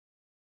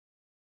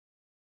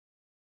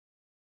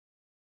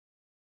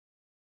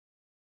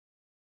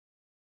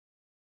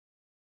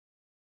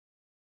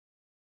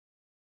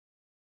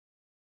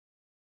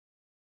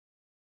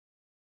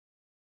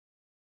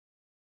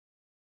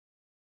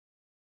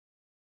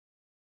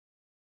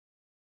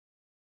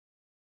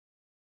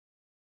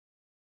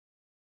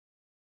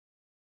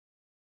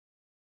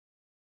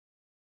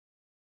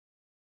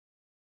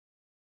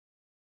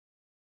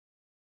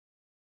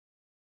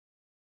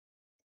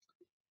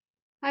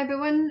Hi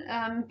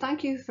everyone,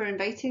 thank you for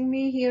inviting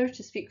me here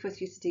to speak with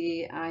you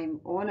today.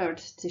 I'm honoured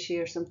to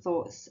share some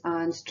thoughts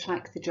and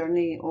track the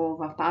journey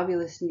of a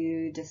fabulous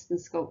new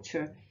distance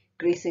sculpture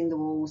gracing the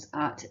walls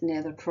at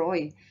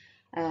Nethercroy.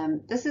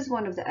 This is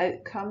one of the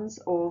outcomes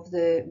of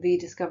the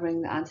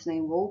Rediscovering the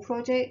Antonine Wall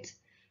project,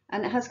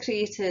 and it has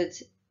created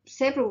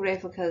several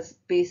replicas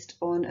based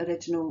on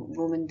original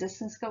Roman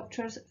distance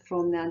sculptures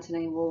from the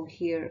Antonine Wall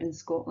here in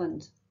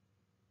Scotland.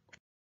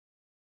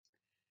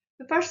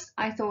 But first,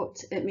 I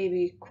thought it may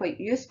be quite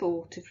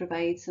useful to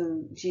provide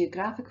some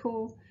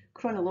geographical,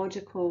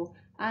 chronological,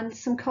 and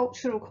some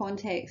cultural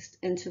context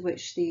into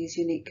which these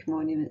unique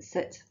monuments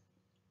sit.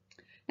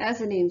 Now, as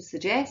the name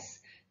suggests,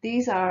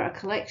 these are a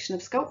collection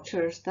of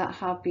sculptures that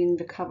have been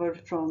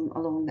recovered from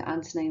along the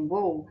Antonine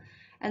Wall,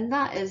 and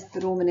that is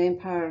the Roman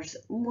Empire's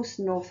most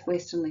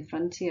northwesterly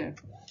frontier.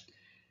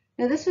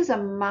 Now, this was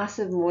a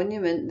massive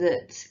monument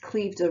that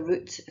cleaved a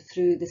route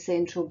through the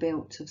central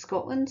belt of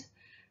Scotland,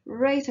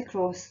 right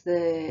across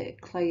the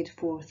Clyde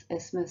Forth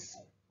Isthmus.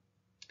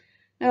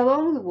 Now,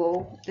 along the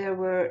wall there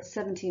were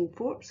 17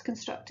 forts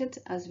constructed,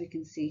 as we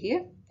can see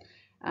here,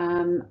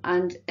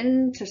 and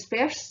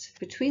interspersed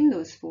between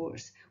those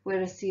forts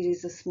were a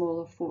series of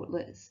smaller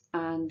fortlets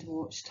and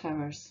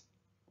watchtowers.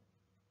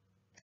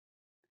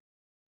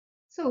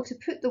 So, to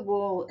put the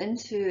wall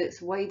into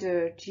its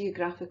wider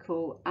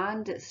geographical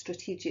and its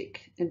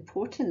strategic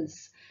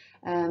importance,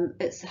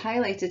 it's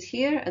highlighted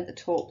here at the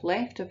top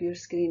left of your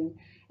screen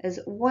is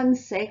one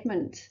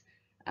segment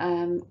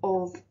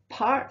of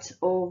part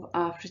of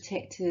a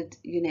protected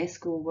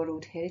UNESCO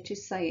World Heritage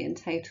Site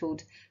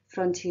entitled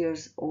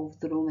Frontiers of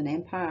the Roman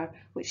Empire,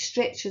 which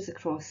stretches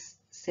across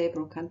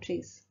several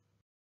countries.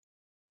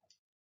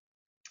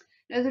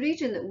 Now, the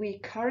region that we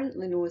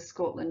currently know as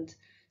Scotland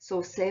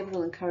saw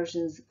several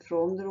incursions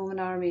from the Roman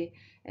army,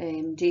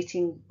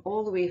 dating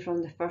all the way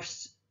from the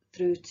 1st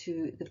through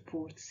to the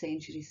 4th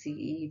century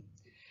CE.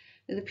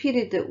 Now, the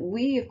period that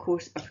we, of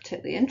course, are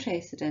particularly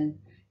interested in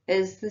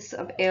is the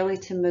sort of early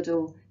to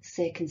middle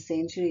 2nd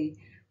century,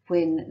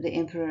 when the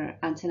Emperor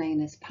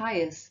Antoninus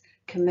Pius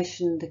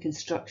commissioned the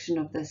construction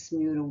of this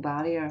mural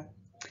barrier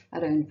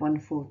around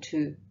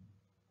 142.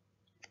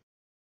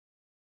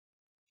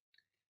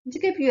 And to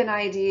give you an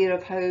idea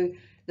of how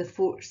the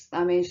forts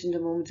I mentioned a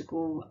moment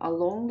ago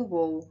along the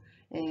wall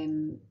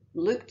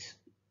looked,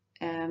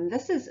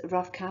 this is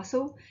Rough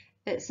Castle.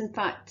 It's in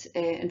fact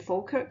in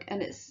Falkirk,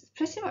 and it's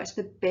pretty much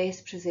the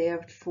best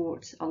preserved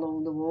fort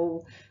along the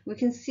wall. We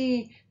can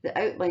see the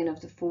outline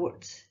of the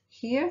fort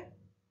here,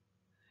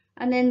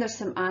 and then there's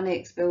some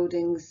annex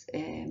buildings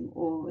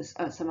or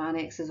some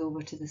annexes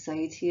over to the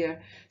side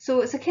here.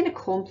 So it's a kind of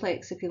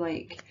complex, if you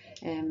like,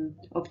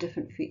 of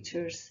different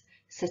features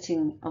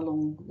sitting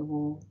along the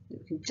wall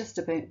that we can just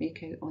about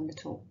make out on the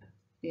top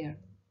there.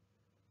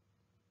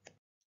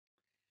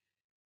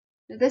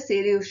 This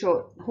aerial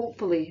shot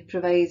hopefully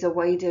provides a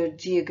wider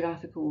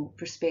geographical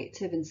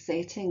perspective and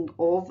setting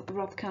of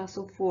Rough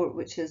Castle Fort,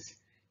 which is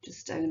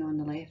just down on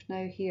the left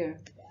now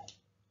here,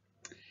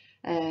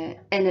 in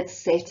its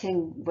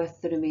setting with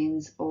the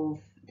remains of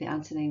the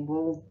Antonine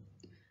Wall.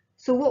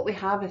 So what we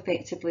have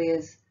effectively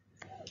is,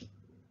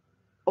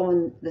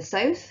 on the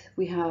south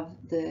we have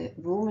the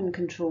Roman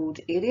controlled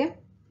area,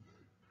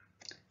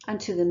 and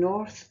to the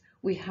north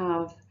we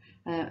have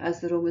as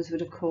the Romans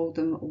would have called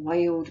them,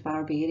 wild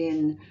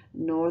barbarian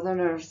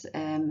northerners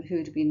who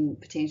had been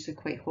potentially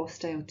quite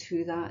hostile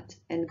to that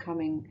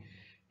incoming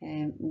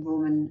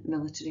Roman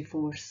military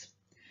force.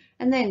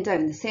 And then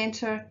down the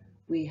centre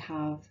we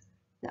have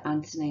the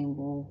Antonine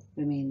Wall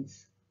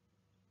remains.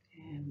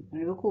 And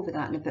we'll go over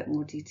that in a bit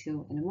more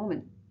detail in a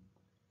moment.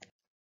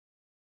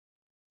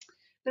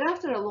 But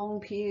after a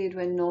long period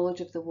when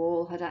knowledge of the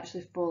wall had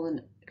actually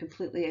fallen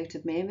completely out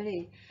of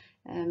memory,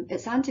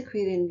 its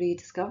antiquarian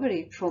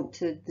rediscovery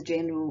prompted the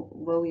General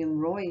William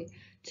Roy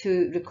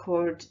to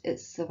record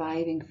its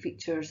surviving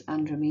features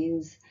and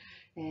remains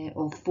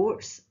of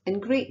forts in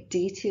great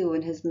detail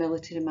in his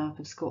military map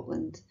of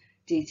Scotland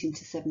dating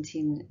to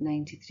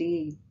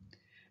 1793.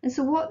 And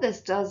so what this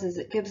does is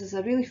it gives us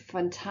a really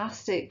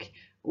fantastic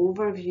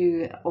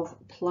overview of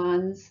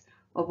plans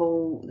of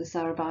all the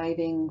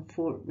surviving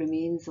fort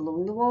remains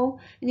along the wall,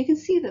 and you can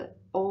see that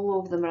all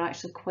of them are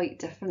actually quite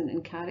different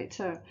in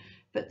character,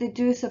 but they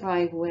do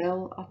survive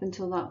well up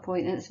until that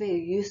point, and it's a very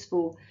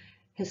useful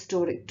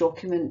historic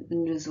document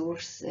and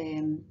resource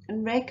and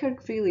record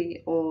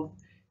really of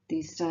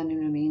these standing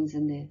remains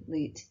in the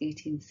late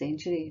 18th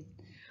century.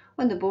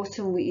 On the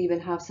bottom we even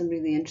have some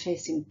really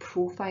interesting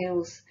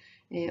profiles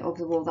of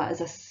the wall. That is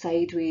a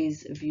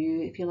sideways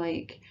view, if you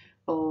like,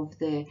 of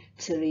the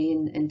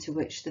terrain into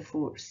which the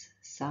forts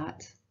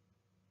sat.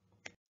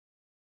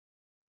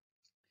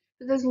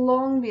 But there's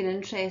long been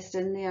interest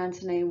in the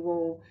Antonine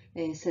Wall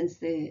since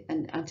the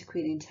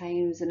antiquarian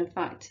times, and in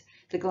fact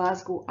the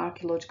Glasgow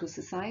Archaeological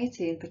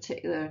Society in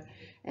particular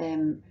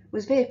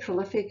was very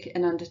prolific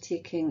in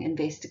undertaking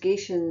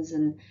investigations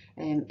and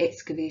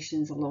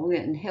excavations along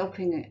it, and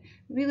helping it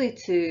really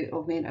to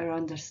augment our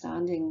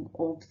understanding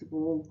of the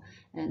wall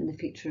and the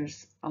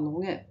features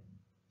along it,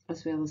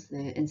 as well as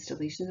the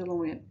installations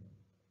along it.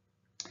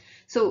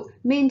 So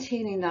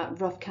maintaining that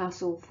rough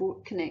castle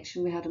fort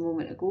connection we had a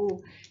moment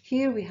ago,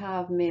 here we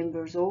have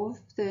members of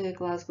the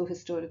Glasgow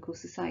Historical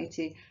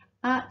Society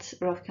at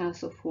Rough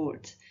Castle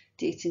Fort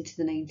dating to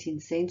the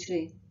 19th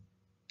century.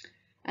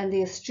 And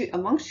the astute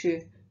amongst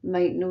you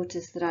might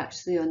notice that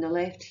actually on the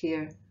left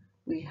here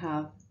we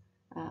have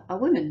a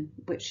woman,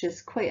 which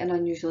is quite an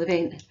unusual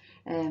event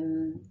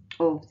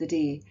of the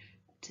day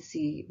to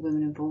see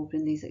women involved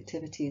in these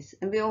activities.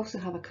 And we also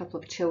have a couple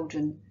of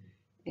children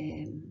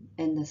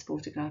in this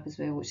photograph as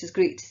well, which is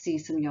great to see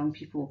some young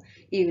people,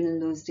 even in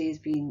those days,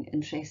 being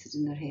interested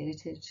in their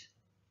heritage.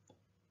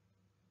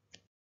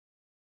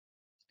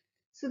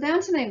 So the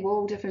Antonine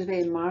wall differs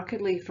very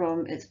markedly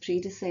from its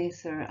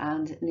predecessor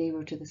and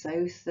neighbour to the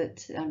south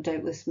that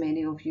doubtless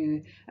many of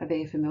you are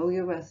very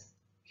familiar with,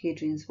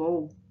 Hadrian's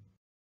Wall.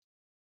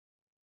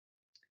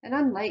 And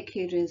unlike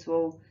Hadrian's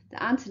Wall,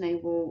 the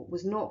Antonine Wall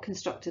was not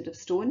constructed of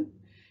stone,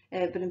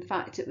 but in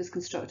fact it was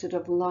constructed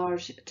of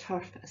large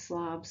turf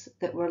slabs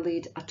that were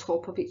laid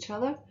atop of each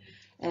other,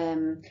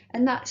 and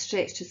that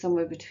stretched to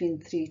somewhere between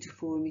 3 to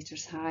 4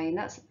 metres high, and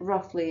that's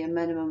roughly a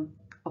minimum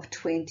of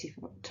 20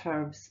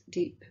 turbs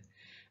deep.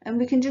 And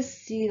we can just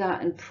see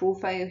that in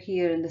profile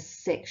here in this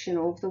section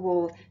of the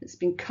wall that's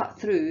been cut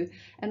through,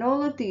 and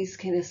all of these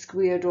kind of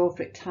squared off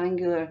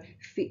rectangular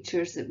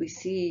features that we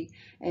see,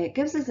 it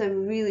gives us a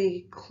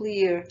really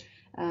clear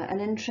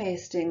and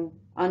interesting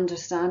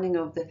understanding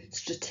of the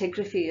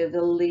stratigraphy of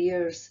the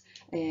layers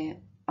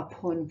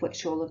upon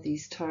which all of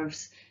these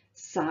turfs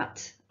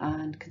sat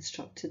and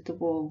constructed the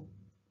wall.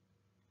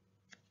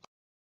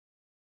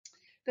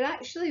 But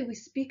actually we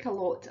speak a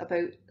lot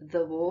about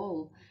the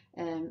wall.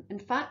 In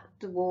fact,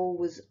 the wall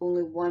was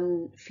only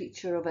one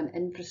feature of an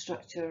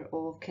infrastructure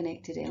of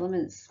connected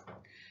elements.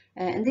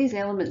 And these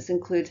elements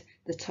include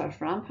the turf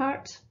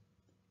rampart,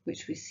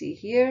 which we see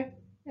here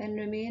in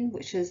remain,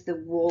 which is the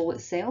wall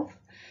itself.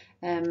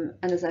 And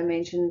as I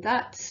mentioned,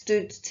 that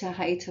stood to a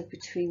height of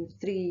between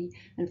 3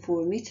 and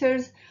 4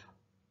 metres,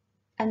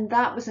 and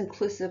that was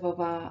inclusive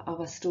of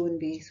a stone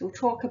base. We'll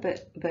talk a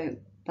bit about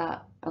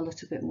that a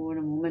little bit more in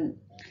a moment.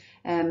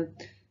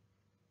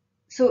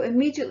 So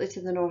immediately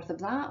to the north of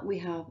that we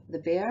have the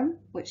berm,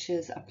 which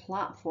is a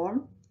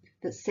platform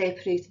that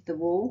separated the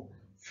wall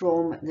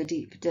from the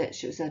deep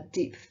ditch. It was a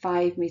deep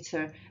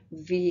 5-metre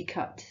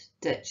V-cut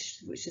ditch,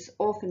 which is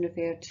often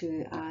referred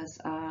to as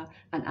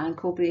an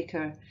ankle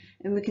breaker.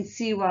 And we can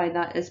see why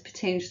that is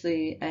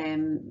potentially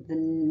the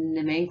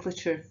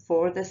nomenclature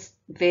for this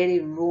very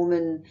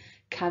Roman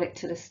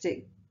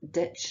characteristic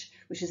ditch,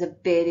 which is a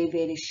very,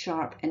 very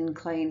sharp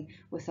incline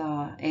with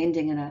a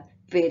ending in a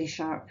very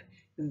sharp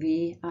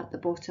V at the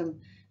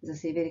bottom. As I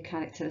say, very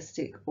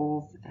characteristic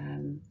of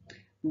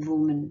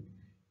Roman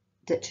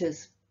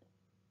ditches.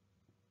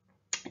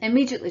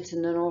 Immediately to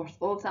the north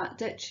of that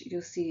ditch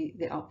you'll see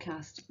the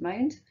upcast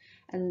mound,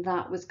 and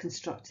that was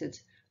constructed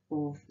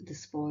of the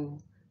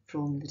spoil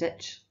from the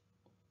ditch.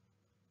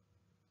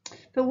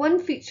 But one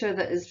feature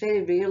that is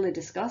very rarely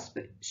discussed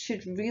but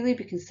should really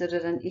be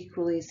considered an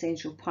equally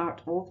essential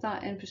part of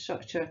that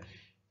infrastructure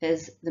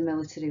is the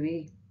military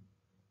way.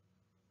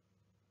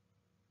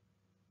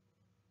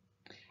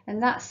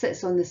 And that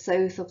sits on the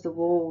south of the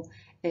wall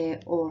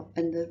or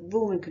in the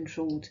Roman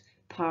controlled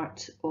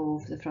part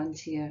of the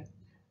frontier.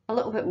 A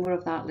little bit more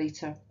of that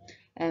later.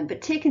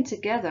 But taken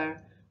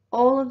together,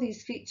 all of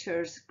these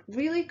features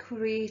really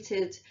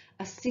created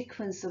a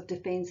sequence of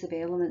defensive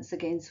elements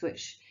against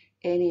which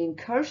any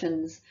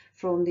incursions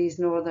from these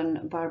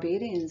northern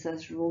barbarians,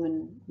 as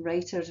Roman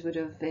writers would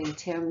have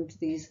termed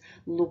these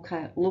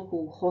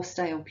local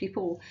hostile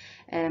people.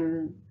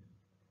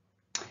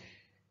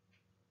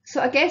 So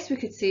I guess we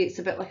could say it's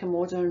a bit like a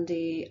modern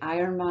day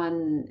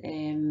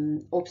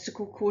Ironman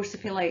obstacle course,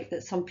 if you like,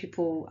 that some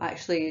people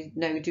actually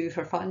now do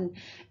for fun.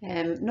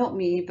 Not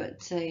me,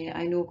 but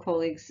I know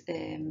colleagues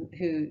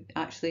who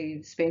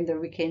actually spend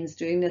their weekends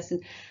doing this.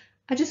 And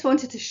I just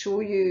wanted to show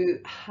you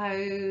how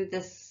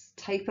this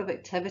type of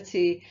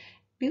activity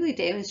really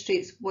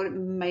demonstrates what it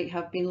might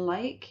have been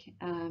like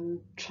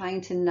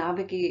trying to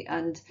navigate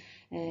and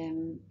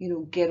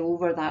get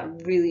over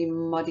that really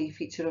muddy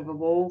feature of a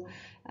wall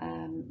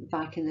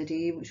back in the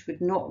day, which would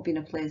not have been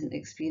a pleasant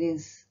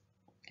experience,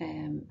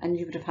 and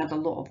you would have had a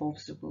lot of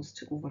obstacles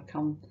to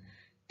overcome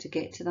to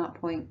get to that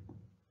point.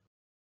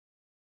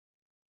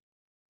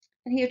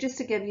 And here, just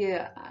to give you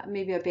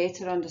maybe a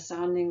better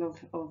understanding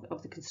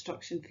of the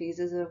construction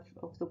phases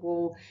of the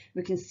wall,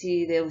 we can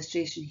see the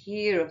illustration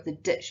here of the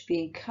ditch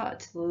being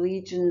cut. The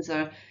legions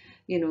are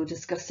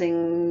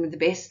discussing the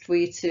best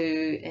way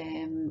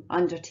to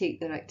undertake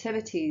their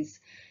activities.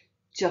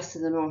 Just to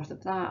the north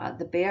of that, at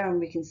the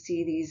berm, we can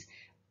see these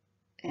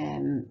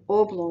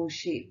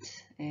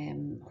oblong-shaped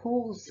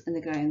holes in the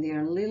ground. They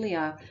are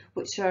lilia,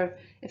 which are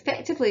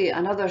effectively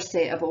another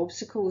set of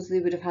obstacles. They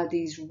would have had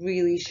these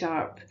really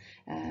sharp,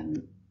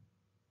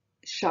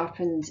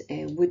 sharpened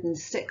wooden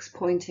sticks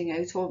pointing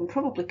out of them,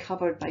 probably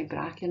covered by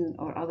bracken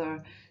or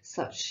other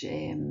such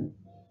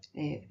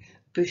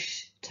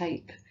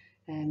bush-type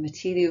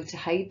material to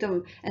hide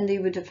them. And they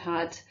would have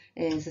had,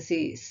 as I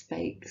say,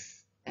 spikes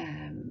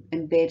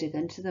embedded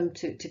into them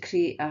to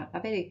create a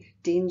very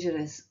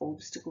dangerous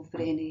obstacle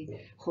for any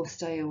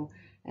hostile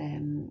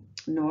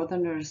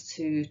northerners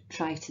to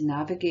try to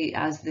navigate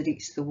as they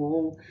reach the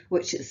wall,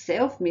 which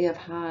itself may have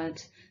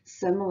had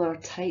similar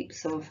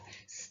types of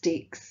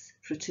stakes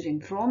protruding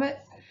from it.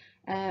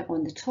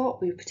 On the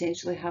top we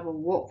potentially have a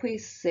walkway,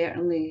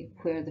 certainly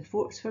where the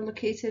forts were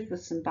located,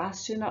 with some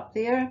bastion up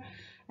there,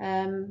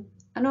 and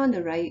on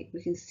the right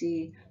we can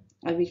see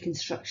a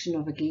reconstruction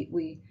of a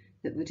gateway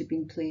that would have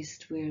been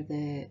placed where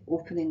the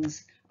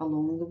openings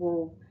along the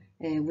wall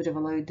would have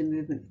allowed the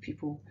movement of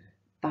people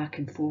back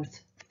and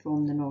forth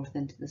from the north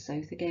into the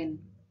south again.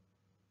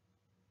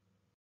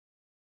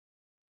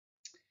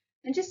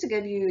 And just to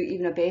give you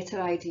even a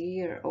better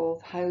idea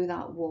of how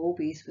that wall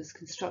base was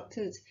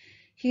constructed,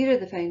 here are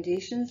the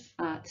foundations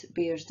at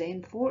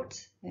Bearsden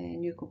Fort,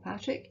 New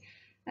Kilpatrick.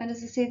 And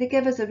as I say, they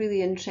give us a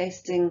really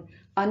interesting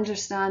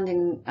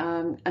understanding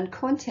and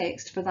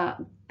context for that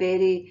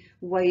very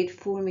wide,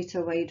 4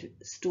 metre wide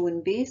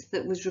stone base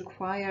that was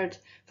required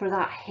for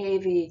that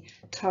heavy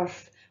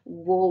turf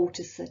wall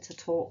to sit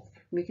atop.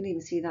 We can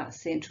even see that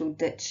central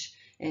ditch,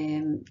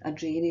 a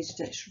drainage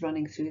ditch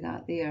running through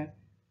that there.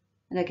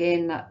 And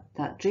again,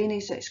 that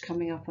drainage ditch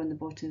coming up on the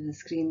bottom of the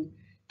screen,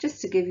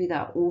 just to give you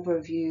that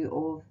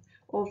overview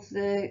of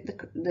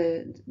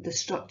the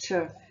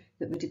structure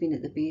that would have been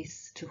at the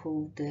base to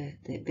hold the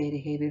very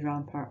heavy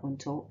rampart on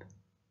top.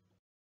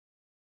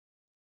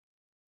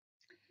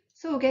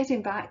 So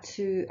getting back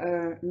to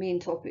our main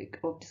topic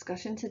of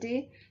discussion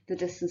today, the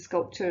distance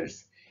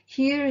sculptures.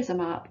 Here is a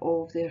map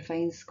of their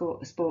find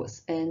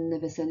spots in the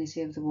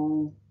vicinity of the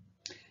wall.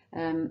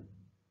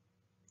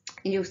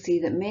 You'll see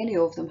that many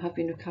of them have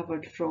been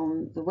recovered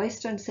from the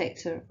western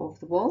sector of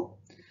the wall,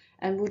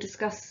 and we'll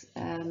discuss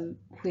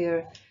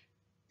where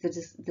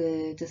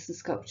the distance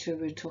sculpture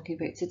we're talking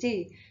about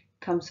today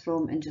comes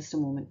from in just a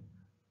moment.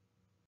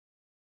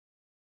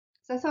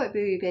 So I thought it'd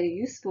be very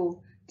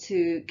useful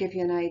to give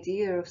you an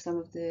idea of some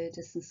of the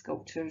distance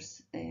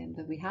sculptures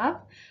that we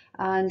have,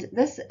 and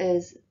this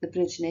is the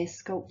Bridge Nest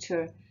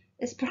sculpture.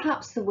 It's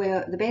perhaps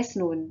the best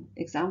known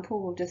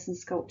example of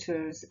distance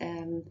sculptures.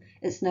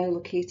 It's now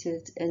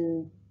located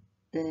in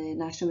the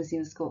National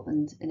Museum of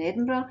Scotland in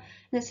Edinburgh,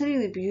 and it's a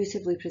really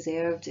beautifully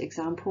preserved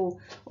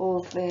example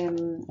of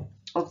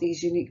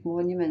these unique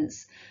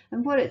monuments.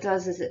 And what it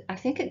does is, I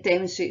think it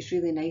demonstrates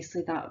really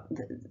nicely that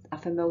a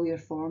familiar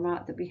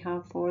format that we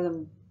have for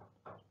them.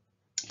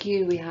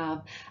 Here we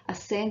have a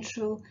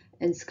central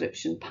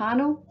inscription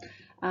panel,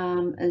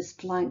 is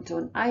flanked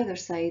on either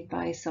side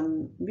by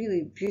some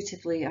really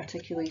beautifully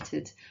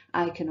articulated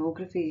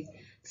iconography.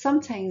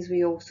 Sometimes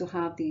we also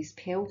have these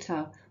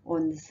pelta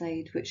on the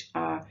side, which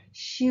are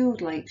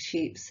shield-like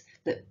shapes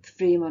that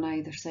frame on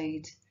either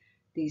side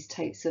these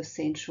types of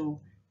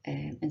central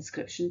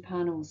inscription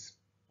panels,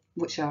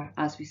 which are,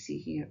 as we see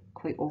here,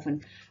 quite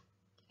often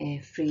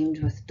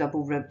framed with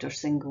double-ribbed or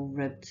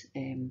single-ribbed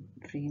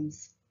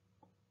frames.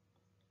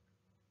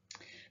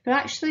 But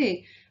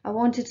actually, I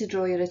wanted to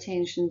draw your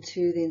attention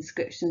to the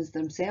inscriptions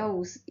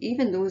themselves.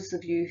 Even those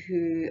of you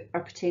who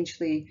are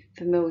potentially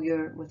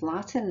familiar with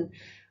Latin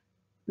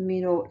may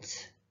not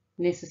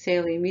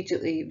necessarily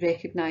immediately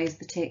recognise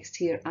the text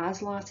here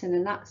as Latin,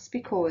 and that's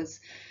because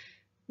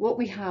what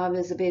we have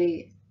is a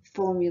very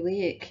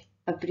formulaic,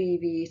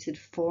 abbreviated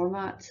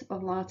format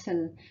of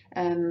Latin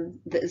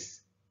that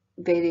is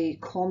very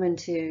common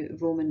to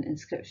Roman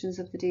inscriptions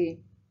of the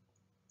day.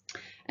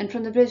 And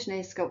from the Bridge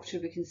Nest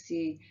sculpture we can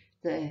see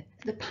the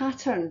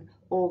pattern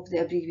of the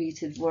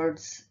abbreviated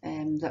words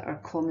that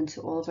are common to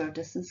all of our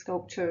distance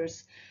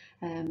sculptures,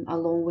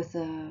 along with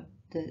the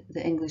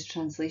English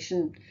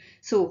translation.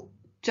 So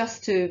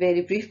just to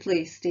very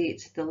briefly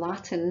state, the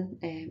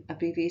Latin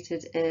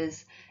abbreviated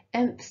is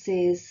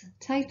Impses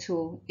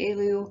Tito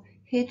Elio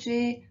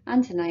Hedre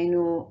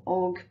Antonino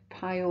Og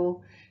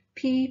Pio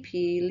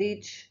PP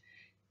Lige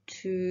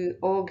to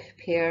Og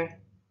Per,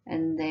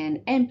 and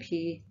then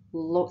MP,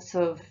 lots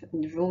of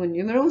Roman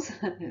numerals,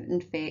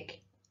 and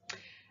Fec.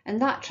 And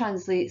that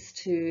translates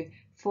to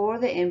for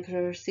the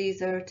Emperor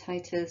Caesar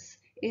Titus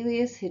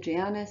Aelius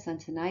Hadrianus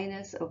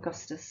Antoninus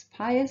Augustus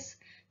Pius,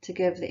 to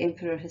give the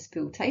Emperor his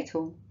full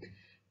title.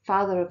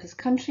 Father of his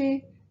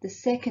country, the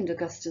Second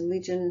Augustan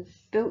Legion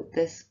built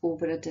this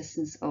over a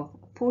distance of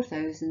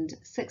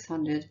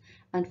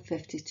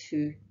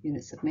 4,652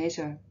 units of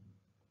measure.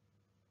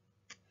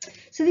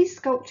 So these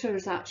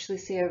sculptures actually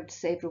served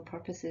several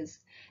purposes.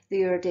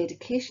 They are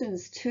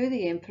dedications to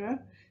the Emperor,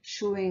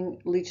 showing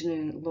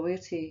legionary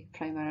loyalty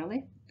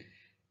primarily,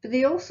 but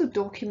they also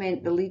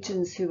document the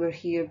legions who were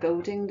here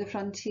building the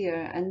frontier,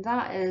 and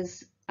that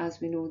is, as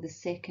we know, the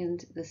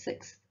 2nd, the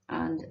 6th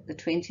and the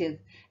 20th,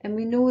 and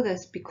we know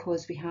this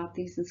because we have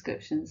these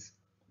inscriptions.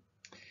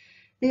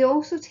 They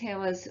also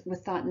tell us,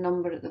 with that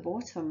number at the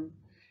bottom,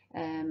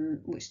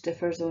 which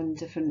differs on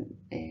different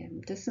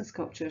distance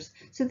sculptures,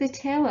 so they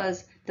tell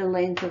us the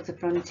length of the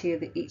frontier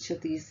that each of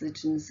these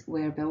legions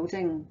were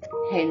building,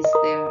 hence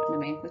their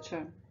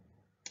nomenclature.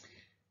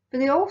 But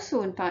they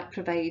also in fact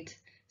provide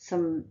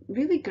some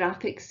really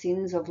graphic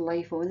scenes of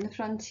life on the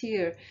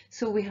frontier.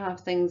 So we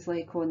have things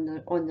like on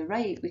the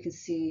right, we can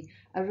see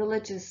a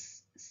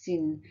religious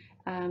scene.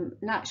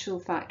 Natural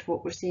fact,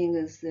 what we're seeing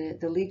is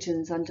the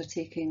legions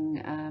undertaking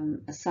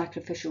a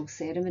sacrificial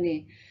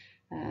ceremony.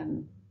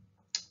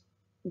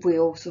 We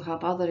also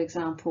have other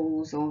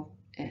examples of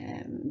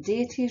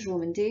deities,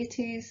 Roman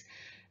deities,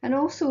 and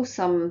also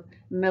some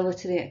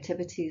military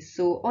activities.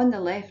 So on the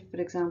left, for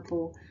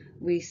example,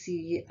 we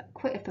see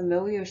quite a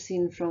familiar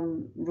scene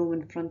from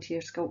Roman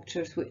frontier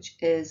sculptures, which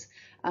is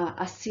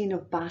a scene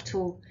of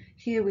battle.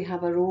 Here we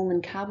have a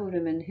Roman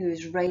cavalryman who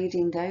is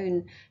riding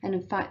down and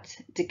in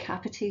fact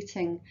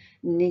decapitating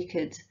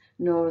naked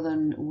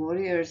northern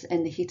warriors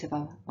in the heat of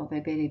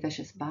a very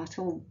vicious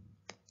battle.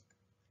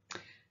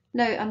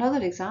 Now,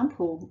 another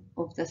example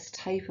of this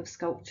type of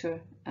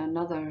sculpture,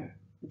 another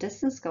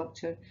distance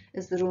sculpture,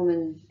 is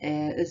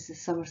the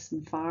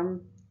Summerston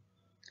Farm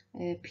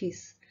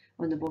piece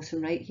on the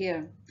bottom right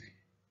here.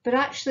 But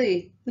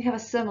actually, we have a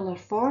similar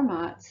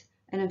format,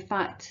 and in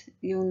fact,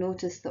 you'll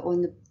notice that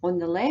on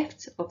the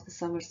left of the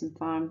Summerston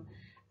Farm,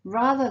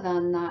 rather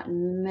than that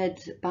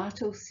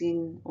mid-battle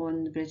scene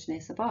on the bridge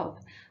ness above,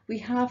 we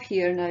have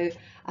here now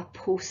a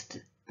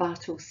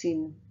post-battle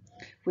scene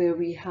where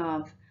we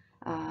have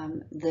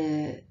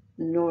the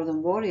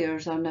northern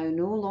warriors are now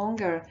no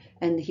longer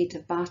in the heat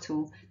of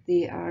battle.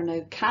 They are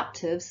now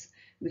captives.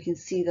 We can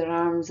see their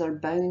arms are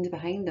bound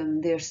behind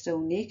them. They're still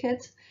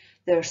naked.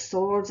 Their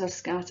swords are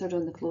scattered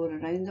on the floor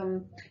around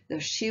them. Their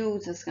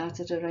shields are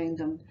scattered around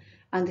them.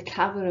 And the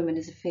cavalryman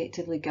is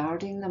effectively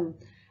guarding them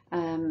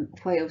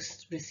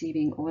whilst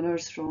receiving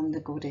honours from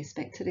the goddess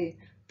Victory,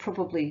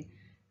 probably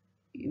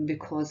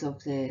because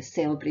of the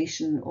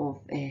celebration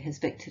of his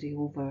victory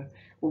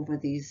over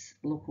these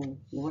local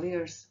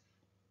warriors.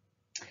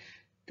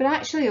 But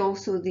actually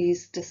also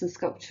these distance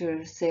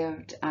sculptures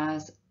served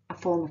as a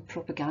form of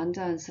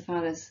propaganda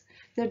insofar as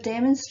they're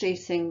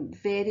demonstrating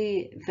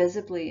very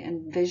visibly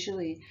and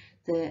visually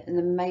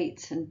the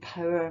might and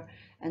power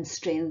and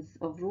strength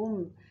of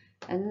Rome.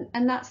 And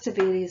that's to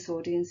various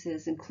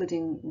audiences,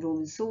 including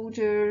Roman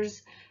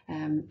soldiers,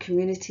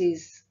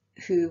 communities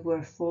who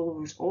were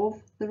followers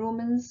of the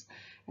Romans,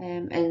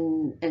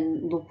 in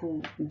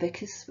local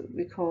vicus, what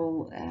we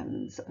call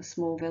sort of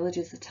small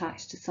villages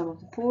attached to some of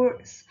the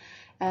forts,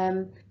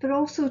 but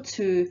also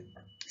to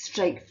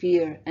strike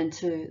fear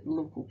into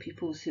local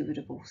peoples who would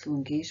have also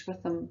engaged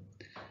with them.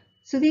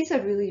 So these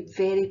are really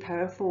very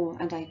powerful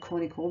and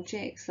iconic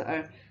objects that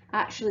are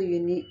actually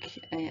unique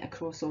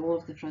across all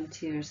of the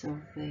frontiers of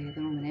the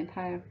Roman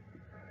Empire.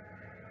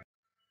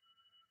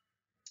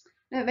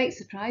 Now, it might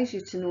surprise you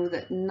to know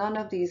that none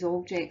of these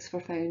objects were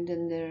found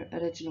in their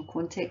original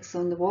contexts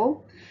on the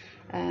wall.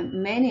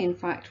 Many, in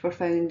fact, were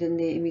found in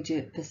the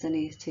immediate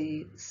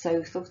vicinity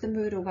south of the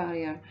Muro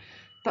barrier,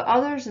 but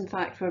others, in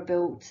fact, were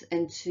built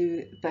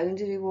into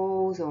boundary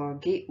walls or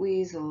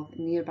gateways of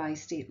nearby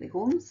stately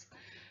homes.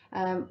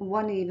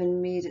 One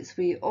even made its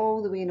way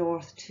all the way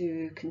north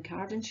to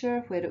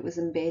Kincardineshire, where it was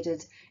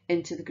embedded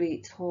into the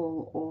Great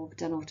Hall of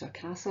Dunnottar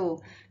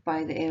Castle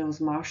by the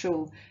Earls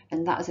Marshal,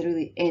 and that is a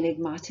really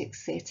enigmatic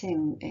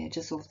setting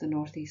just off the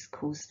northeast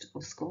coast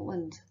of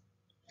Scotland.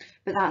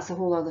 But that's a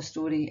whole other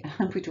story,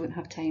 and we don't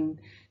have time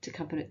to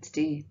cover it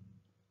today.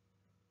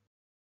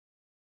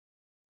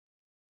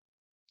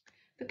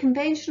 But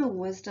conventional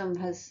wisdom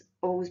has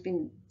always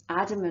been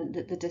adamant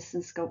that the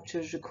distance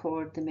sculptures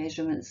record the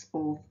measurements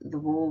of the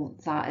wall,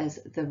 that is,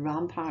 the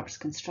ramparts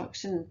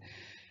construction.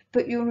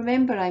 But you'll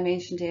remember I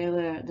mentioned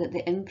earlier that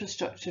the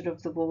infrastructure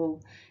of the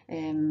wall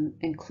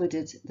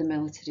included the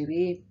military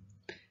way.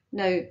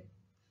 Now,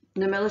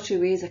 the military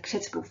way is a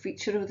critical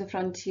feature of the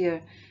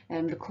frontier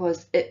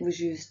because it was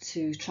used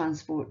to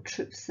transport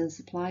troops and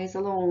supplies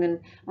along, and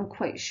I'm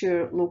quite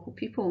sure local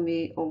people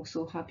may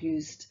also have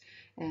used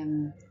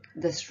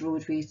this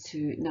roadway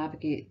to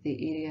navigate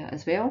the area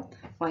as well.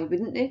 Why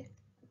wouldn't they?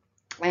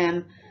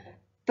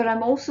 But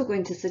I'm also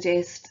going to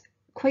suggest,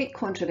 quite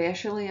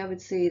controversially, I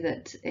would say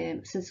that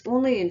since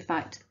only in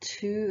fact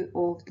two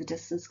of the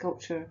distance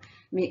sculpture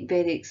make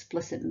very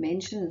explicit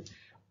mention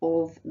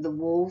of the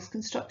wall's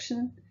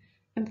construction,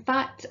 in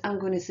fact I'm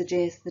going to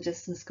suggest the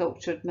distance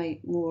sculpture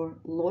might more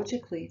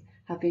logically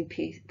have been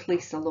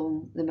placed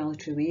along the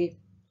military way.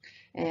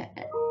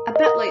 A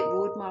bit like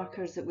road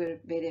markers that we're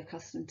very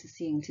accustomed to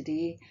seeing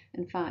today,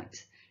 in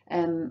fact.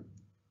 And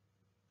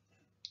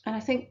I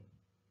think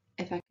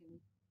if I can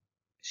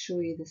show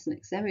you this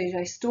next image,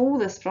 I stole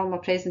this from a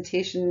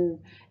presentation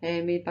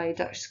made by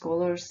Dutch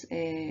scholars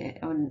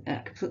on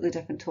a completely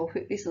different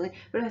topic recently,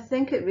 but I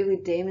think it really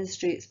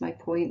demonstrates my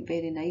point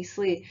very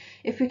nicely.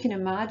 If we can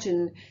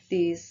imagine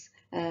these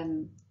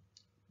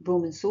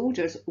Roman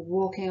soldiers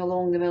walking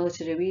along the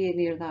military way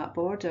near that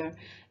border,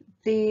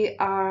 they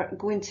are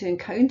going to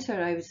encounter,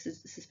 I would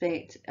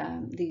suspect,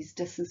 these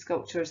distance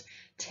sculptures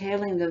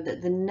telling them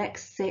that the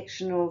next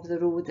section of the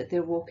road that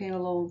they're walking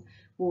along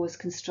was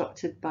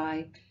constructed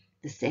by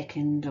the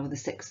 2nd or the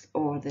 6th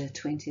or the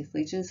 20th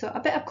Legion. So a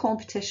bit of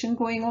competition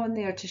going on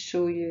there to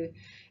show you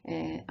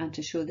and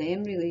to show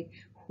them really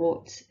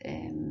what,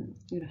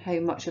 how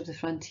much of the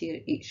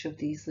frontier each of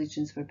these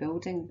legions were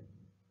building.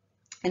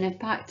 And in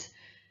fact,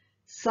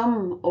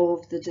 some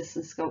of the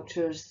distance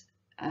sculptures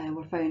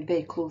were found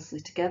very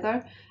closely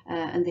together,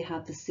 and they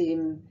had the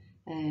same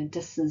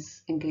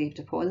distance engraved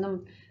upon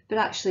them. But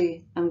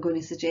actually, I'm going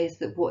to suggest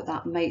that what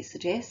that might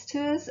suggest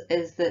to us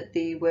is that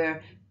they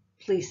were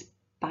placed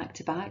back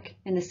to back,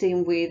 in the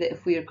same way that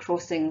if we are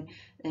crossing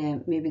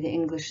maybe the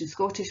English and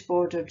Scottish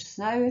border just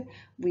now,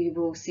 we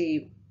will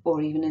see,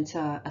 or even into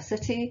a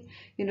city,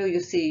 you'll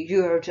see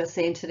you are just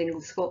entering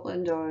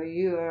Scotland, or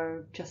you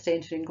are just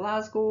entering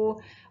Glasgow,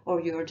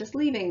 or you are just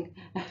leaving.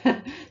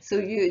 So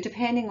you,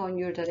 depending on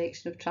your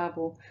direction of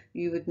travel,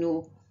 you would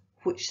know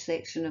which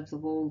section of the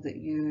wall that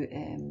you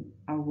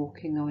are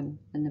walking on,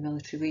 and the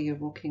military way you're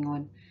walking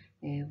on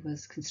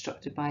was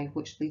constructed by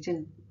which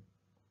legion.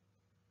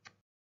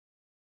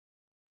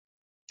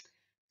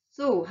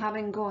 So,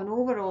 having gone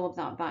over all of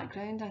that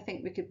background, I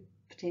think we could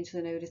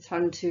potentially now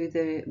return to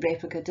the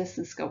replica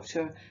distance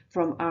sculpture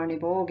from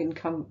Arniebog in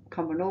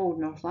Cumbernauld,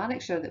 North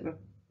Lanarkshire, that we're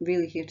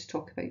really here to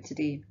talk about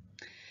today.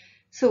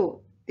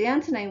 So, the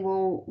Antonine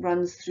wall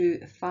runs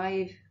through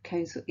 5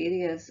 council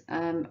areas,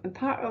 and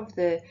part of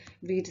the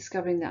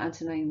Rediscovering the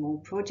Antonine Wall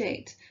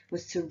project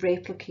was to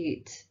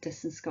replicate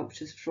distance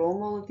sculptures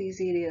from all of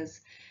these areas,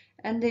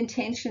 and the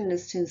intention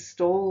is to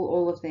install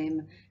all of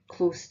them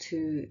close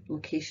to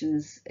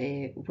locations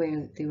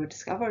where they were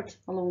discovered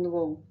along the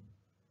wall.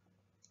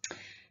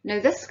 Now,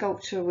 this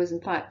sculpture was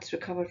in fact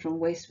recovered from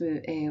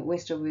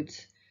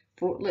Westerwood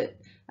Fortlet,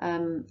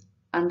 and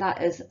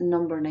that is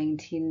number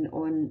 19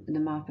 on the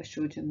map I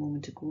showed you a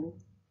moment ago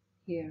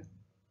here.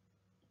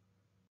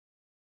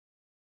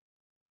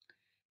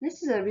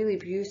 This is a really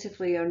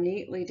beautifully,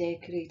 ornately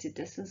decorated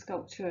distance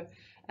sculpture,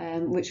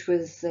 which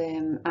was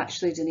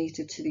actually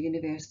donated to the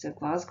University of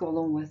Glasgow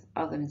along with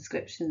other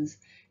inscriptions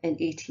in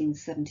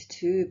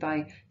 1872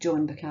 by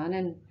John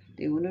Buchanan,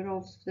 the owner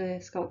of the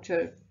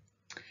sculpture.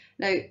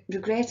 Now,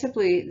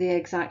 regrettably, the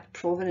exact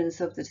provenance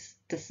of this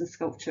distance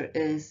sculpture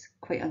is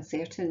quite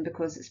uncertain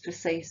because its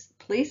precise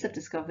place of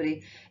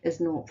discovery is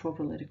not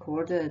properly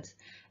recorded.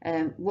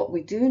 What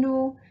we do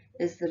know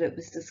is that it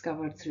was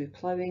discovered through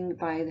ploughing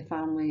by the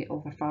family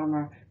of a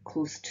farmer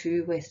close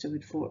to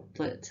Westerwood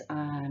Fortlet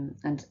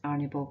and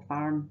Arniebog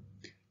Farm,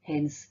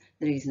 hence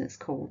the reason it's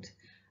called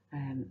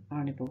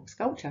Arniebog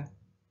sculpture.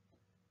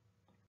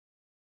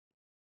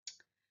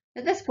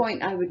 At this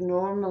point, I would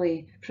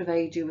normally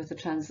provide you with a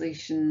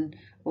translation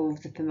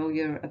of the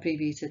familiar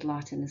abbreviated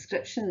Latin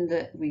inscription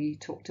that we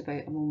talked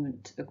about a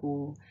moment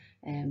ago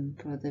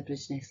for the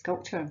bridge nest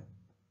sculpture.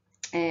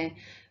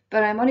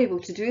 But I'm unable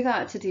to do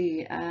that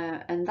today,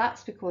 and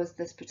that's because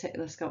this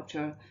particular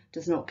sculpture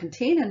does not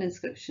contain an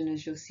inscription,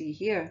 as you'll see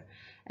here.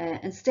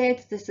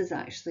 Instead, this is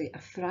actually a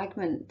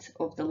fragment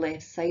of the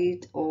left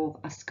side of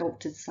a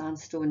sculpted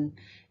sandstone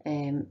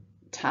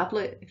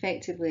tablet,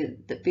 effectively,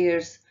 that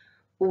bears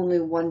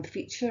only one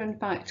feature, in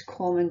fact,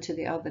 common to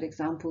the other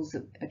examples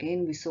that,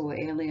 again, we saw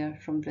earlier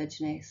from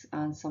Bridgeness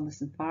and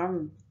Summerson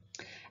Farm.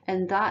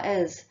 And that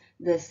is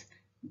this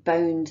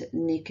bound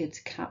naked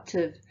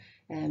captive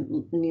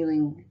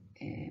kneeling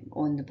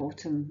on the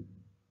bottom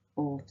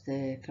of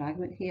the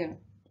fragment here.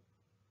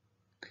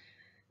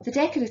 The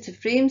decorative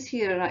frames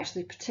here are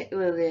actually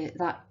particularly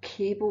that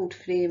cabled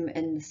frame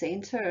in the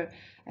centre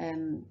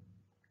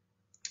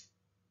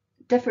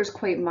differs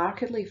quite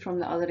markedly from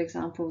the other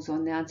examples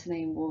on the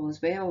Antonine wall as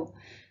well,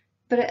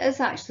 but it is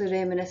actually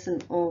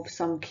reminiscent of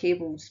some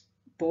cabled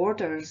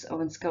borders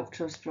on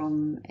sculptures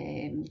from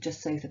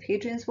just south of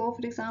Hadrian's Wall,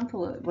 for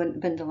example, at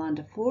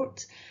Vindolanda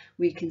Fort.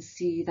 We can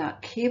see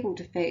that cabled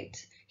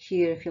effect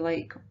here, if you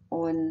like,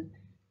 on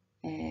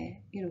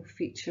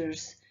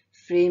features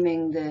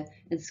framing the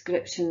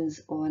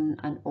inscriptions on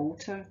an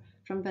altar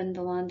from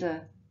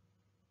Vindolanda.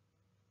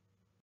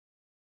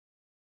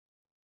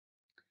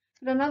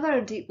 But another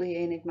deeply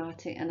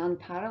enigmatic and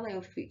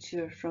unparalleled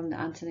feature from the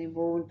Antonine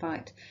wall, in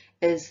fact,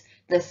 is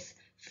this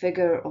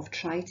figure of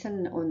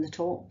Triton on the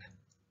top.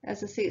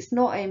 As I say, it's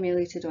not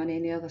emulated on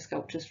any other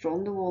sculptures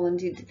from the wall.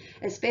 Indeed,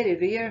 it's very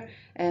rare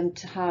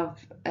to have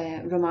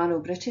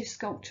Romano-British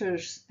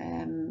sculptures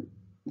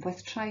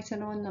with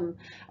Triton on them,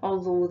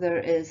 although there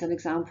is an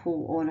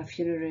example on a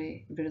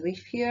funerary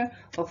relief here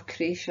of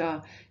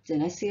Cratia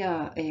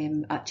Dionysia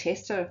at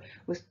Chester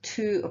with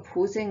 2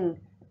 opposing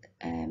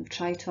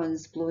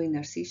tritons blowing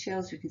their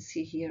seashells. You can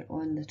see here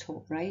on the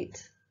top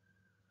right.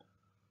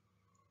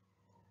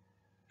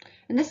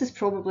 And this is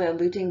probably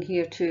alluding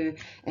here to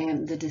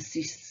the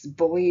deceased's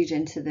voyage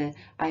into the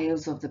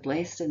Isles of the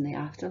Blessed in the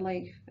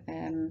afterlife.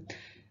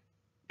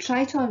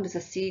 Triton was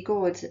a sea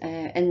god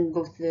in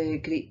both the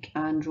Greek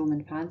and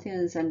Roman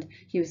pantheons, and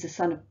he was the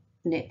son of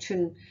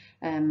Neptune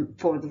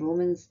for the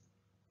Romans.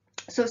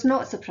 So it's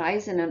not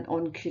surprising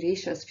on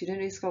Curatius'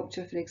 funerary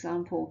sculpture, for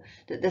example,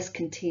 that this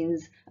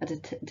contains a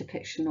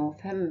depiction of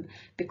him,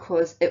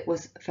 because it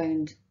was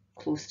found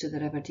close to the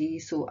River Dee,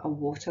 so a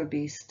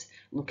water-based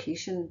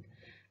location.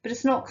 But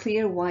it's not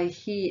clear why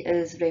he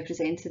is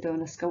represented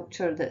on a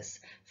sculpture that's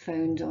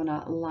found on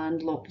a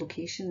landlocked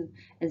location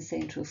in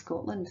central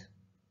Scotland.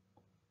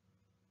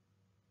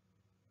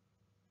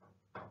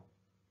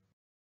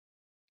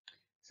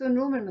 So in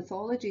Roman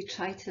mythology,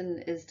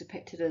 Triton is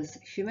depicted as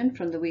human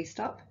from the waist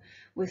up,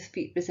 with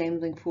feet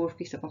resembling 4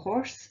 feet of a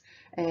horse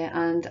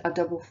and a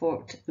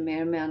double-forked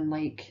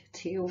merman-like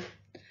tail.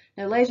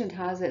 Now legend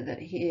has it that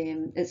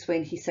it's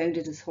when he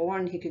sounded his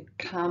horn he could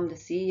calm the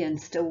sea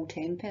and still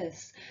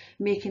tempests,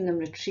 making them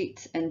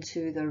retreat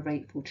into their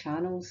rightful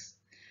channels.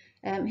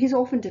 He's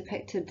often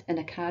depicted in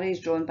a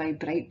carriage drawn by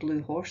bright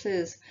blue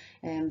horses,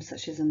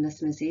 such as in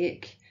this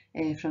mosaic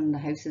from the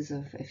houses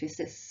of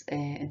Ephesus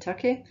in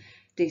Turkey,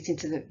 dating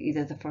to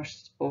either the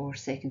 1st or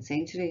 2nd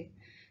century.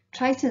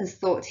 Triton's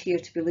thought here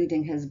to be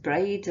leading his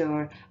bride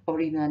or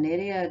even a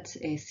Nereid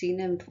sea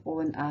nymph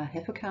on a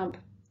hippocamp.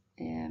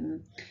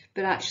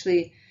 But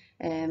actually,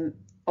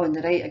 on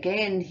the right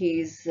again,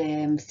 he's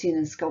seen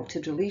in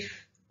sculpted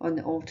relief on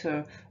the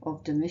altar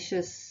of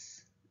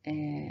Domitius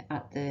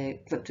at the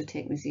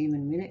Glyptotek Museum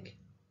in Munich.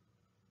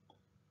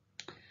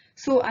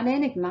 So an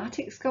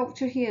enigmatic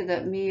sculpture here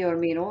that may or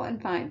may not in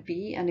fact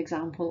be an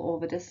example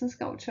of a distance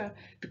sculpture,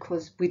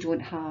 because we don't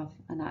have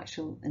an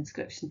actual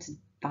inscription to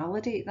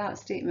validate that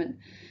statement.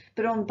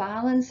 But on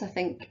balance, I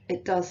think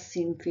it does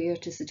seem fair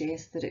to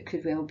suggest that it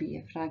could well be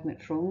a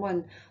fragment from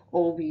one,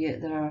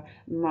 albeit there are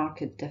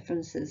marked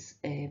differences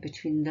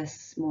between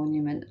this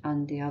monument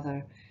and the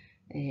other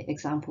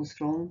examples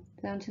from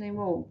the Antonine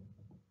Wall.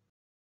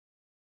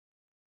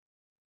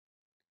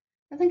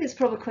 I think it's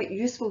probably quite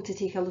useful to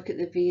take a look at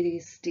the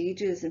various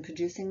stages in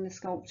producing the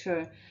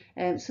sculpture.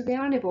 So the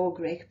Arniebog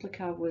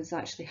replica was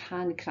actually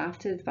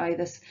handcrafted by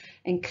this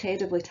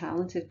incredibly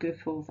talented group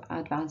of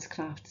advanced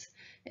crafts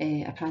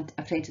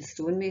apprentice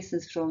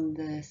stonemasons from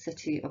the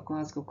city of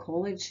Glasgow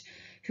College,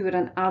 who were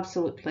an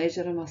absolute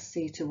pleasure, I must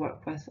say, to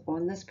work with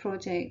on this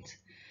project.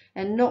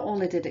 And not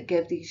only did it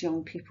give these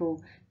young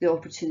people the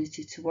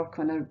opportunity to work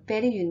on a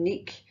very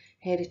unique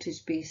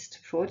heritage-based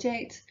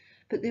project,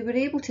 but they were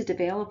able to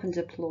develop and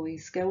deploy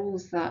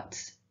skills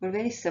that were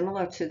very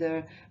similar to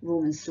their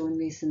Roman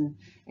stonemason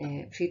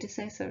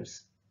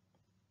predecessors.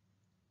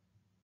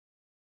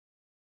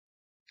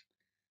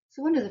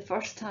 So one of the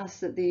first tasks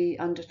that they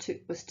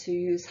undertook was to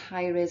use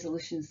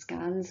high-resolution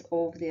scans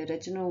of the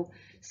original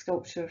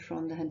sculpture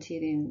from the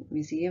Hunterian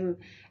Museum,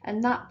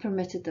 and that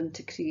permitted them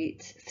to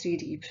create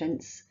 3D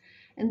prints.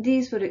 And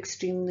these were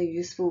extremely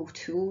useful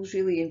tools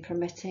really in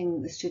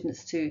permitting the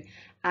students to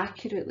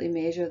accurately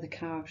measure the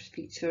carved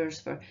features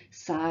for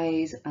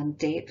size and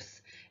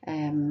depth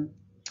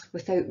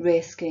without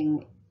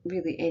risking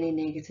really any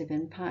negative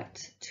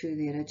impact to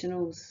the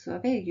originals. So a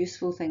very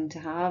useful thing to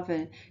have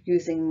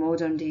using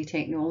modern day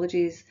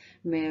technologies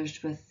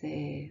merged with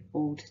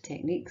old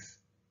techniques.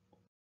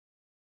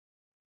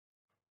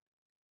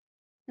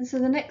 And so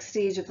the next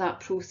stage of that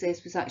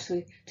process was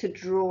actually to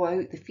draw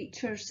out the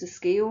features to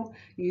scale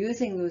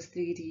using those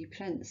 3D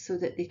prints so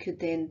that they could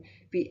then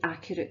be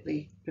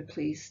accurately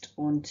replaced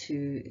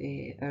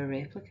onto our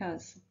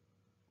replicas.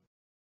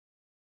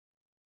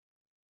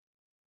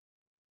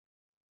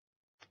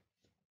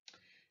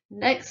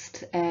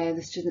 Next,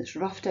 the students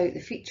roughed out the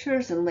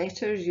features and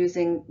letters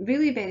using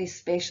really very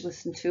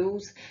specialist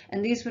tools,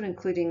 and these were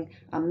including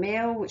a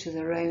mel, which is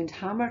a round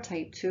hammer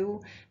type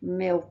tool,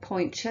 mel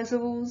point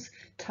chisels,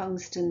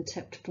 tungsten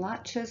tipped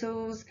flat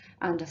chisels,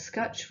 and a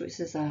scutch,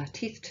 which is a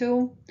teeth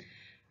tool.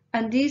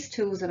 And these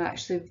tools are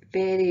actually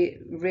very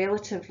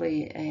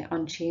relatively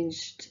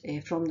unchanged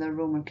from their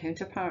Roman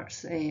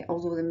counterparts,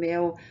 although the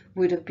mel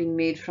would have been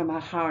made from a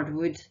hard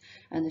wood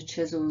and the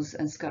chisels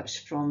and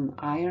scutch from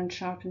iron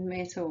sharpened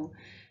metal.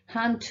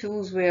 Hand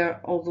tools were,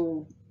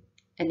 although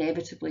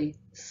inevitably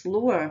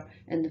slower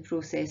in the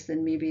process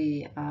than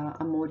maybe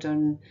a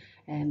modern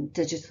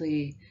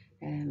digitally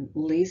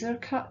laser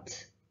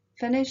cut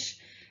finish.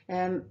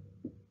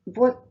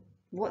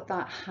 What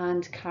that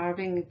hand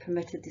carving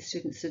permitted the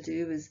students to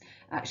do was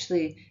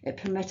actually it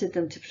permitted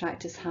them to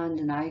practice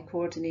hand and eye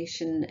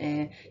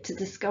coordination to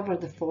discover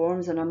the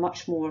forms in a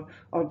much more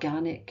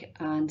organic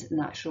and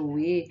natural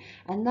way,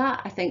 and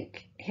that I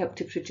think helped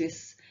to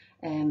produce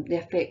the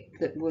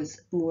effect that was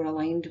more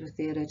aligned with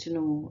the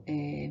original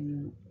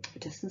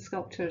distance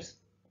sculptures.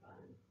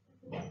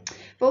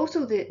 But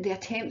also the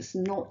attempts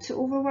not to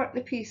overwork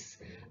the piece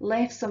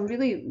left some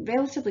really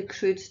relatively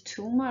crude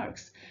tool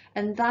marks,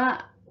 and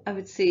that I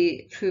would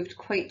say proved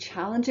quite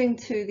challenging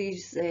to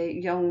these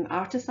young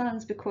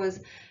artisans, because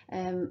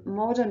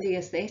modern day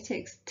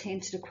aesthetics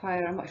tend to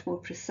require a much more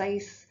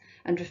precise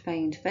and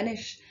refined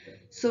finish.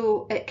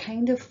 So it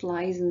kind of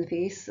flies in the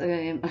face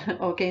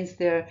against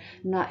their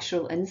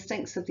natural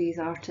instincts of these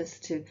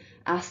artists to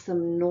ask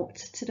them not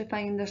to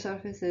refine their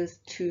surfaces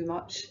too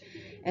much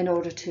in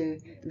order to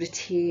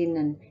retain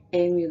and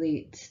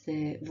emulate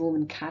the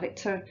Roman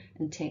character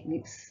and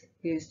techniques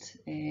used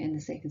in the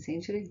 2nd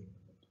century.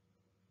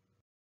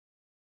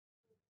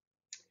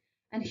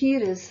 And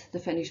here is the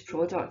finished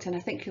product, and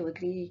I think you'll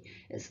agree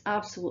it's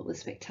absolutely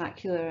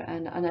spectacular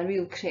and a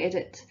real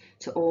credit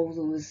to all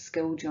those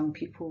skilled young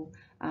people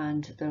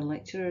and their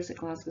lecturers at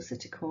Glasgow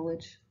City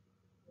College.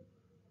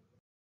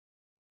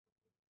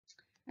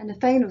 And the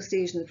final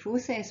stage in the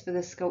process for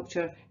this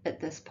sculpture, at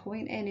this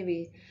point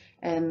anyway,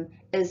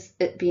 is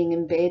it being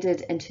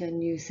embedded into a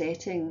new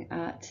setting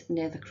at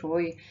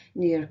Nethercroy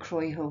near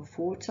Croy Hill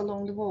Fort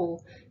along the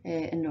wall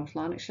in North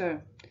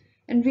Lanarkshire.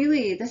 And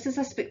really, this is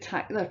a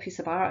spectacular piece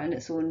of art in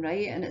its own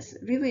right, and it's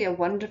really a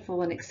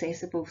wonderful and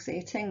accessible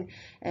setting.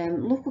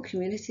 Local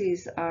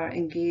communities are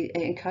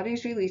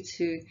encouraged really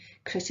to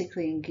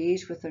critically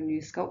engage with their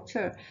new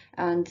sculpture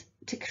and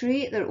to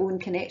create their own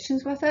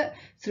connections with it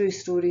through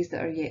stories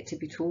that are yet to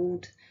be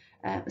told.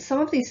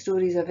 Some of these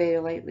stories are very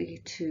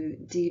likely to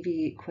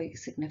deviate quite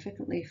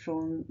significantly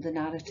from the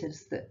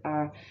narratives that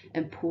are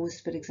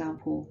imposed, for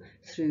example,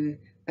 through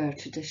our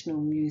traditional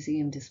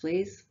museum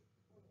displays.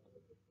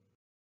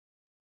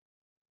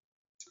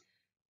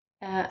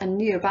 And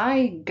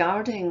nearby,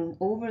 guarding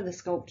over the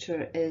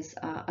sculpture, is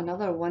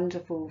another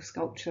wonderful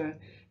sculpture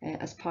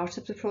as part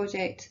of the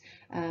project.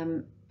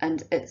 And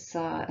it's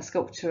a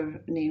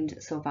sculpture named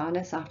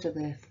Sylvanus, after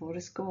the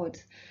forest god.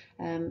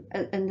 And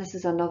this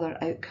is another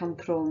outcome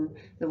from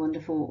the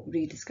wonderful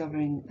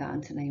Rediscovering the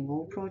Antonine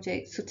Wall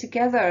project. So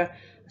together,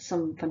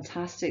 some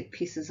fantastic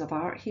pieces of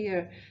art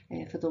here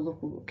for the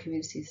local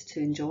communities to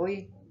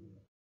enjoy.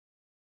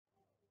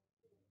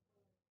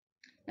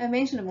 I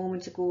mentioned a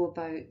moment ago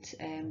about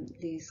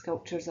these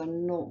sculptures are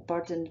not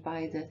burdened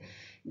by the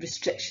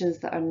restrictions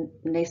that are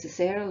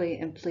necessarily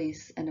in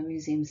place in a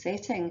museum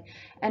setting.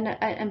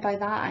 And by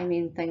that I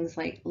mean things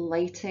like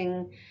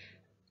lighting,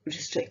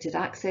 restricted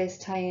access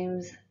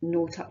times,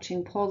 no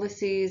touching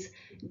policies,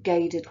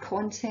 guided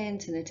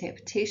content and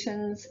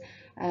interpretations,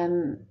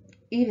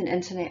 even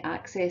internet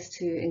access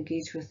to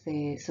engage with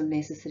some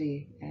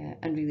necessary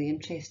and really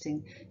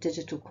interesting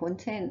digital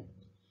content.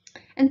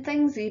 And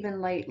things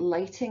even like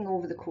lighting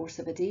over the course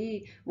of a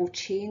day will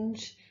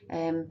change,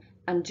 and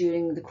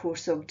during the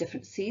course of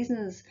different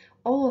seasons.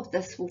 All of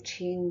this will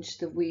change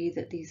the way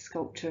that these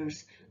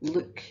sculptures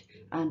look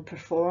and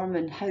perform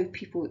and how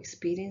people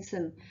experience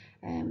them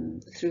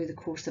through the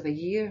course of a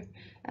year.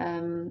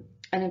 And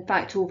in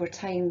fact, over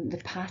time, the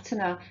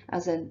patina,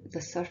 as in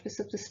the surface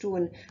of the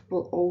stone,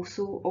 will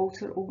also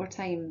alter over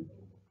time.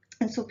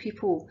 And so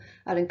people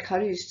are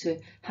encouraged to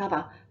have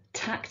a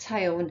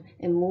tactile and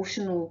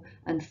emotional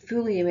and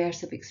fully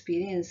immersive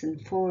experience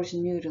and forge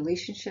new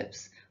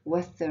relationships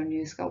with their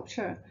new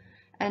sculpture.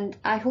 And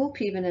I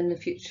hope even in the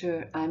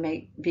future I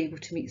might be able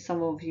to meet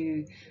some of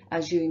you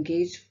as you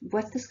engage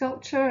with the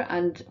sculpture,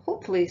 and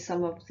hopefully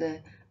some of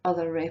the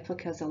other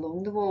replicas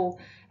along the wall,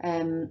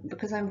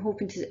 because I'm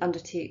hoping to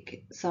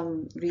undertake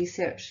some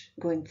research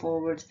going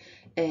forward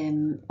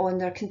on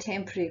their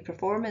contemporary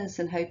performance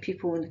and how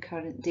people in the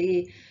current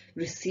day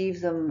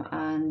receive them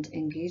and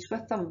engage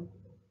with them.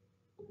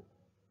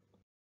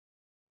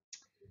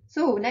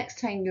 So next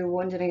time you're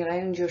wandering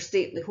around your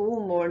stately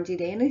home, or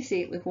indeed any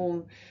stately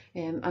home,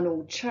 an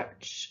old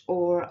church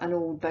or an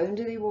old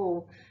boundary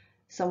wall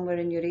somewhere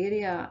in your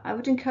area, I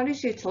would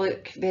encourage you to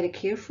look very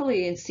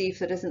carefully and see if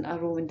there isn't a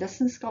Roman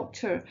distance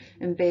sculpture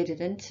embedded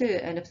into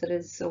it. And if there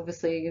is,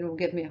 obviously,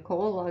 give me a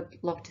call. I'd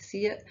love to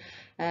see it.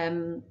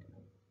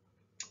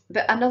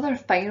 But another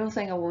final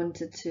thing I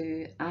wanted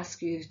to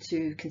ask you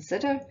to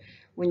consider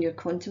when you're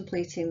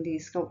contemplating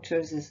these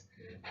sculptures is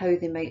how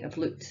they might have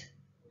looked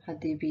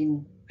had they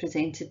been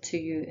presented to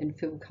you in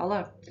full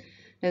colour.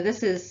 Now,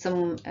 this is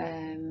some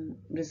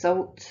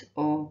result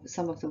of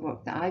some of the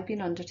work that I've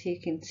been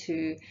undertaking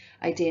to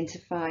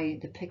identify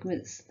the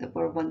pigments that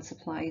were once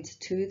applied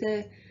to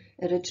the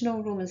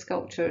original Roman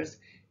sculptures.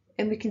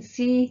 And we can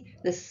see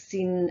this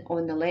scene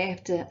on the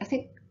left. I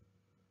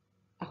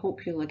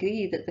hope you'll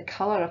agree that the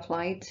colour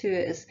applied to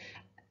it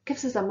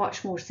gives us a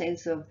much more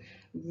sense of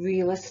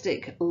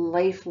realistic,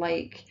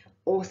 lifelike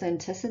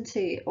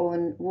authenticity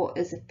on what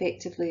is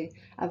effectively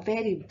a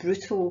very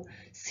brutal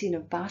scene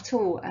of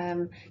battle,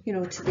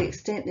 to the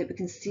extent that we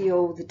can see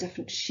all the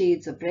different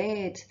shades of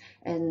red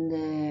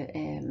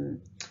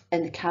in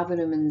the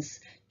cavalryman's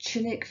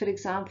tunic, for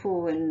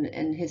example, and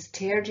in his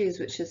terges,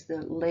 which is the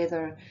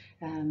leather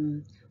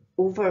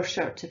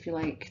overshirt, if you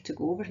like, to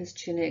go over his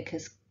tunic,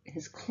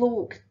 his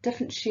cloak,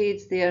 different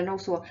shades there, and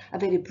also a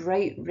very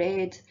bright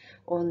red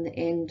on the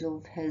end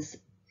of his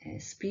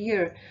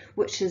spear,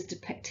 which is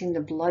depicting the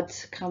blood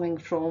coming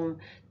from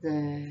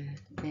the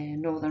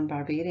northern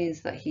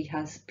barbarians that he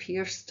has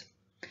pierced.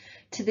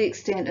 To the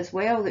extent as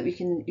well that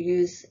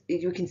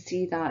you can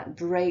see that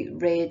bright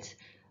red,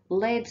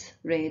 lead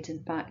red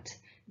in fact,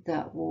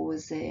 that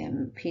was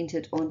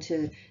painted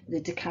onto the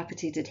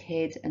decapitated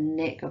head and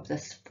neck of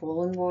this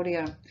fallen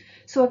warrior.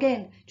 So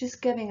again,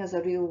 just giving us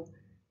a real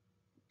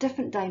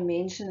different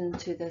dimension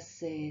to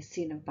this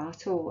scene of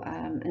battle,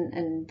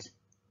 and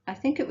I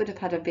think it would have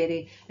had a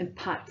very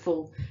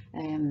impactful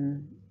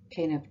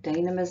kind of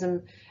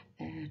dynamism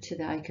to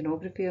the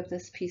iconography of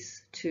this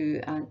piece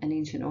to an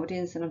ancient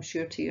audience, and I'm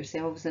sure to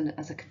yourselves and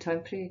as a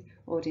contemporary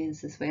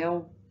audience as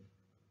well.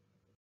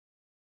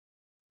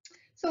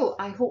 So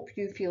I hope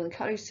you feel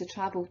encouraged to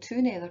travel to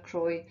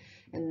Nethercroy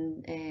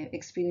and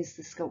experience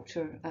the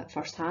sculpture at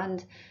first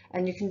hand,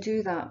 and you can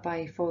do that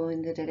by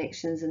following the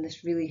directions in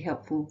this really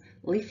helpful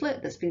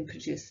leaflet that's been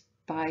produced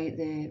by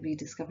the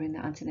Rediscovering the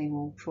Antonine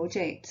Wall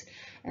project,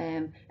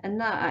 and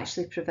that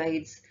actually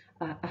provides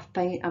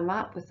a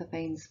map with a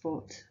find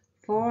spot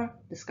for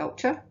the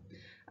sculpture,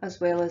 as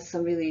well as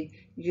some really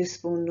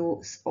useful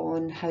notes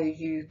on how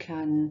you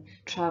can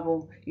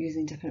travel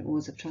using different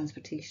modes of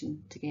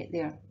transportation to get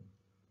there.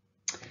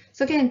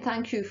 So again,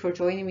 thank you for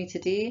joining me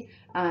today.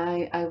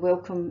 I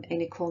welcome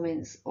any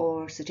comments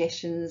or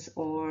suggestions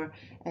or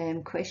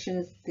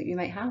questions that you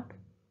might have.